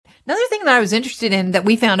Another thing that I was interested in that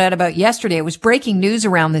we found out about yesterday, it was breaking news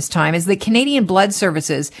around this time, is that Canadian Blood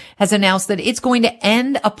Services has announced that it's going to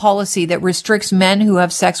end a policy that restricts men who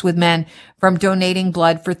have sex with men from donating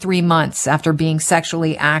blood for 3 months after being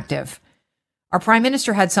sexually active. Our Prime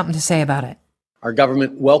Minister had something to say about it. Our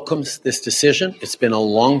government welcomes this decision. It's been a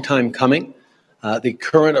long time coming. The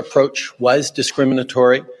current approach was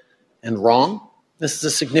discriminatory and wrong. This is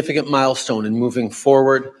a significant milestone in moving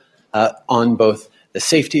forward on both the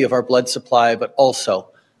safety of our blood supply, but also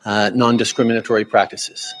non-discriminatory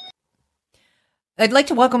practices. I'd like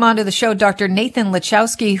to welcome onto the show Dr. Nathan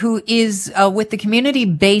Lachowski, who is with the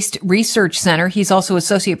Community-Based Research Center. He's also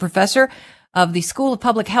Associate Professor of the School of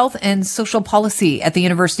Public Health and Social Policy at the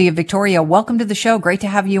University of Victoria. Welcome to the show. Great to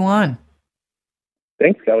have you on.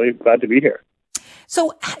 Thanks, Kelly. Glad to be here.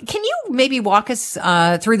 So can you maybe walk us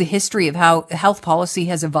through the history of how health policy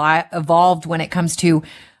has evolved when it comes to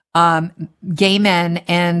gay men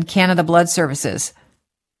and Canada Blood Services?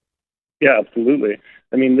 Yeah, absolutely.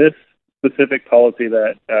 I mean, this specific policy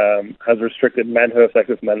that has restricted men who have sex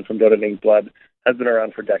with men from donating blood has been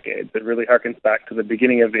around for decades. It really harkens back to the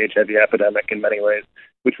beginning of the HIV epidemic in many ways,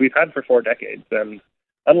 which we've had for 4 decades. And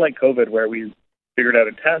unlike COVID, where we figured out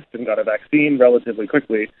a test and got a vaccine relatively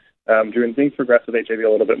quickly, things progress with HIV a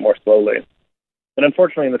little bit more slowly. And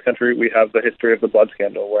unfortunately, in this country, we have the history of the blood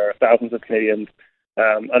scandal, where thousands of Canadians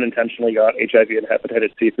unintentionally got HIV and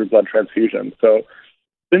hepatitis C through blood transfusion. So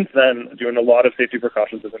since then, doing a lot of safety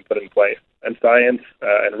precautions have been put in place, and science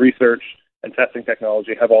and research and testing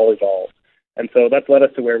technology have all evolved. And so that's led us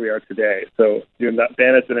to where we are today. So that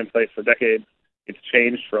ban has been in place for decades. It's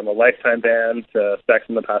changed from a lifetime ban to sex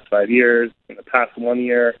in the past 5 years, in the past 1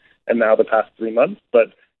 year, and now the past 3 months.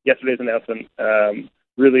 But yesterday's announcement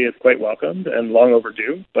really is quite welcomed and long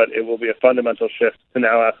overdue, but it will be a fundamental shift to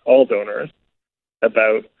now ask all donors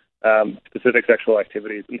about specific sexual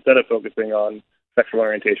activities instead of focusing on sexual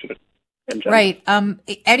orientation. Right.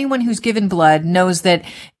 Anyone who's given blood knows that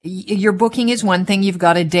your booking is one thing. You've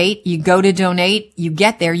got a date. You go to donate. You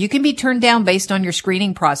get there. You can be turned down based on your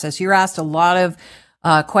screening process. You're asked a lot of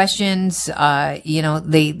questions.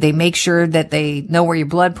 They make sure that they know where your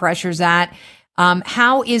blood pressure's at.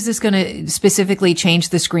 How is this going to specifically change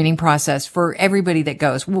the screening process for everybody that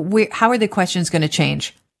goes? How are the questions going to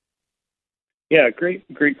change? Yeah, great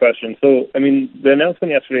question. So, I mean, the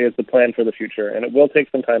announcement yesterday is the plan for the future, and it will take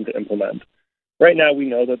some time to implement. Right now, we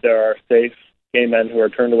know that there are safe gay men who are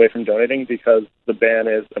turned away from donating because the ban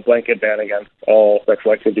is a blanket ban against all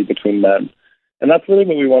sexual activity between men. And that's really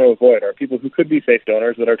what we want to avoid, are people who could be safe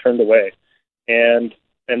donors that are turned away. And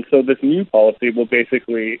so this new policy will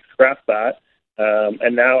basically scrap that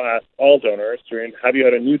and now ask all donors, have you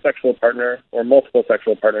had a new sexual partner or multiple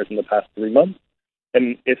sexual partners in the past 3 months?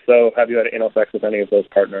 And if so, have you had anal sex with any of those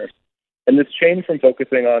partners? And this change from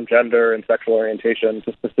focusing on gender and sexual orientation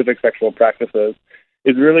to specific sexual practices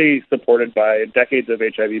is really supported by decades of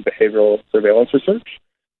HIV behavioral surveillance research.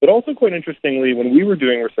 But also, quite interestingly, when we were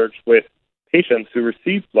doing research with patients who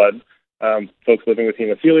received blood, folks living with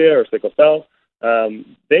hemophilia or sickle cell,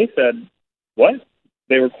 they said, what?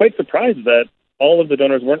 They were quite surprised that all of the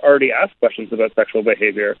donors weren't already asked questions about sexual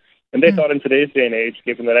behavior. And they thought in today's day and age,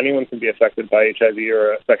 given that anyone can be affected by HIV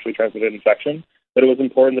or a sexually transmitted infection, that it was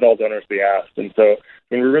important that all donors be asked. And so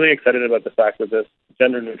we're really excited about the fact that this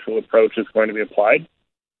gender-neutral approach is going to be applied.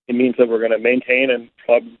 It means that we're going to maintain and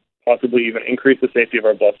possibly even increase the safety of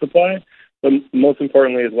our blood supply. But most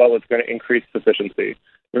importantly as well, it's going to increase sufficiency.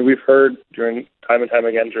 We've heard time and time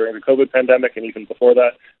again during the COVID pandemic and even before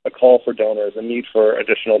that, a call for donors, a need for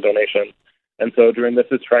additional donations. And so during this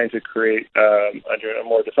is trying to create a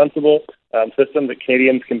more defensible system that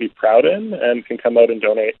Canadians can be proud in and can come out and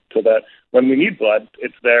donate so that when we need blood,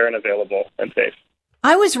 it's there and available and safe.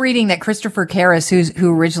 I was reading that Christopher Karras,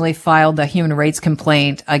 who originally filed the human rights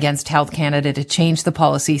complaint against Health Canada to change the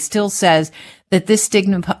policy, still says that this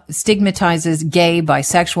stigmatizes gay,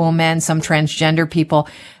 bisexual men, some transgender people,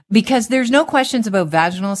 because there's no questions about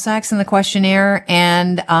vaginal sex in the questionnaire,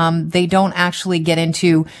 and they don't actually get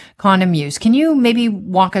into condom use. Can you maybe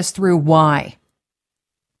walk us through why?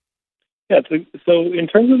 Yeah, so in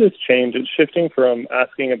terms of this change, it's shifting from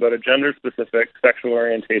asking about a gender-specific sexual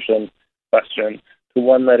orientation question to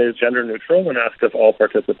one that is gender-neutral and asked of all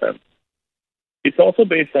participants. It's also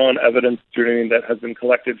based on evidence that has been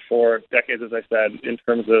collected for decades, as I said, in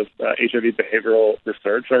terms of HIV behavioral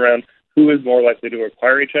research around who is more likely to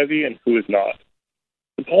acquire HIV and who is not.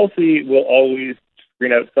 The policy will always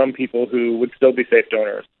screen out some people who would still be safe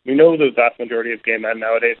donors. We know the vast majority of gay men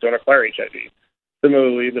nowadays don't acquire HIV.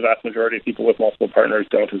 Similarly, the vast majority of people with multiple partners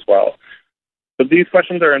don't as well. But these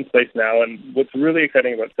questions are in place now, and what's really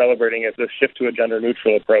exciting about celebrating is this shift to a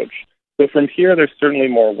gender-neutral approach. So from here, there's certainly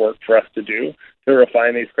more work for us to do to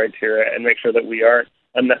refine these criteria and make sure that we aren't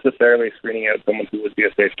unnecessarily screening out someone who would be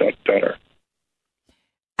a safe donor.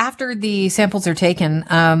 After the samples are taken,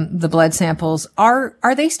 the blood samples,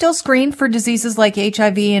 are they still screened for diseases like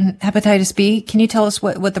HIV and hepatitis B? Can you tell us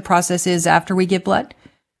what the process is after we give blood?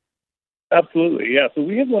 Absolutely, yeah. So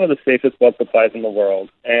we have one of the safest blood supplies in the world,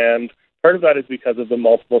 and part of that is because of the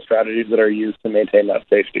multiple strategies that are used to maintain that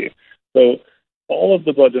safety. So all of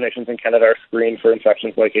the blood donations in Canada are screened for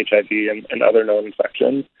infections like HIV and other known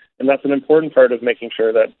infections, and that's an important part of making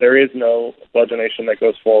sure that there is no blood donation that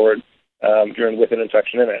goes forward with an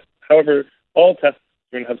infection in it. However, all tests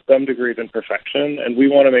have some degree of imperfection, and we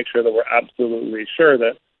want to make sure that we're absolutely sure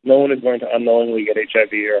that no one is going to unknowingly get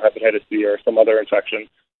HIV or hepatitis B or some other infection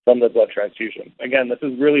from the blood transfusion. Again, this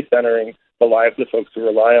is really centering the lives of folks who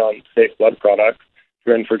rely on safe blood products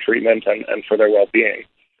for treatment and for their well-being.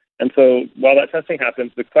 And so while that testing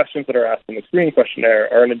happens, the questions that are asked in the screening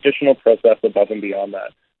questionnaire are an additional process above and beyond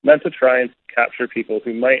that, meant to try and capture people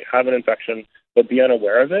who might have an infection but be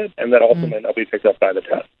unaware of it, and that also might not be picked up by the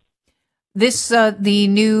test. The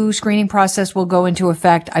new screening process will go into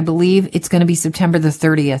effect, I believe it's going to be September the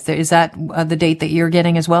 30th. Is that the date that you're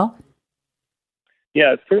getting as well?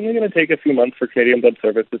 Yeah, it's certainly going to take a few months for Canadian Blood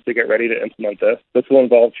Services to get ready to implement this. This will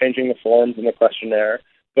involve changing the forms in the questionnaire,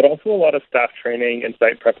 but also a lot of staff training and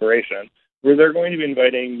site preparation, where they're going to be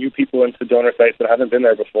inviting new people into donor sites that haven't been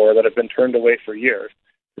there before, that have been turned away for years,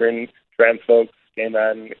 in trans folks, gay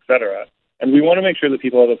men, etc. And we want to make sure that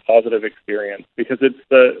people have a positive experience, because it's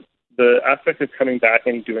the aspect of coming back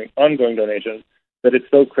and doing ongoing donations that it's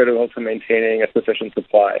so critical to maintaining a sufficient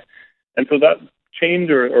supply. And so that change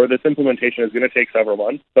or this implementation is going to take several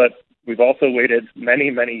months, but we've also waited many,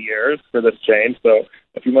 many years for this change, so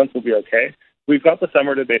a few months will be okay. We've got the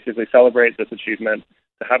summer to basically celebrate this achievement,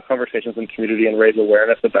 to have conversations in the community and raise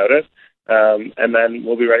awareness about it, and then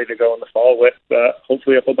we'll be ready to go in the fall with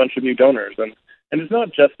hopefully a whole bunch of new donors. And it's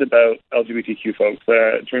not just about LGBTQ folks.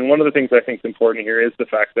 One of the things I think is important here is the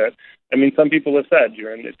fact that, some people have said,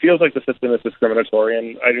 it feels like the system is discriminatory,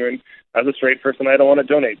 and as a straight person, I don't want to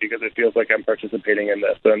donate because it feels like I'm participating in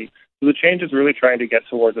this. And so the change is really trying to get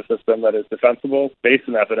towards a system that is defensible, based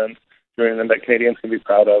in evidence, and that Canadians can be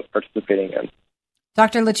proud of participating in.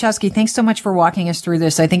 Dr. Lechowski, thanks so much for walking us through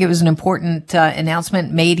this. I think it was an important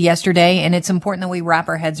announcement made yesterday, and it's important that we wrap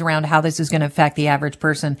our heads around how this is going to affect the average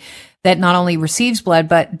person that not only receives blood,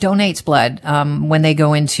 but donates blood when they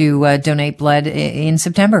go into donate blood in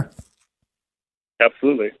September.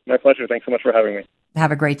 Absolutely. My pleasure. Thanks so much for having me.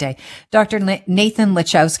 Have a great day. Dr. Nathan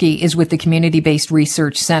Lechowski is with the Community-Based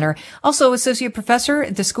Research Center, also Associate Professor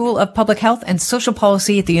at the School of Public Health and Social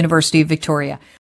Policy at the University of Victoria.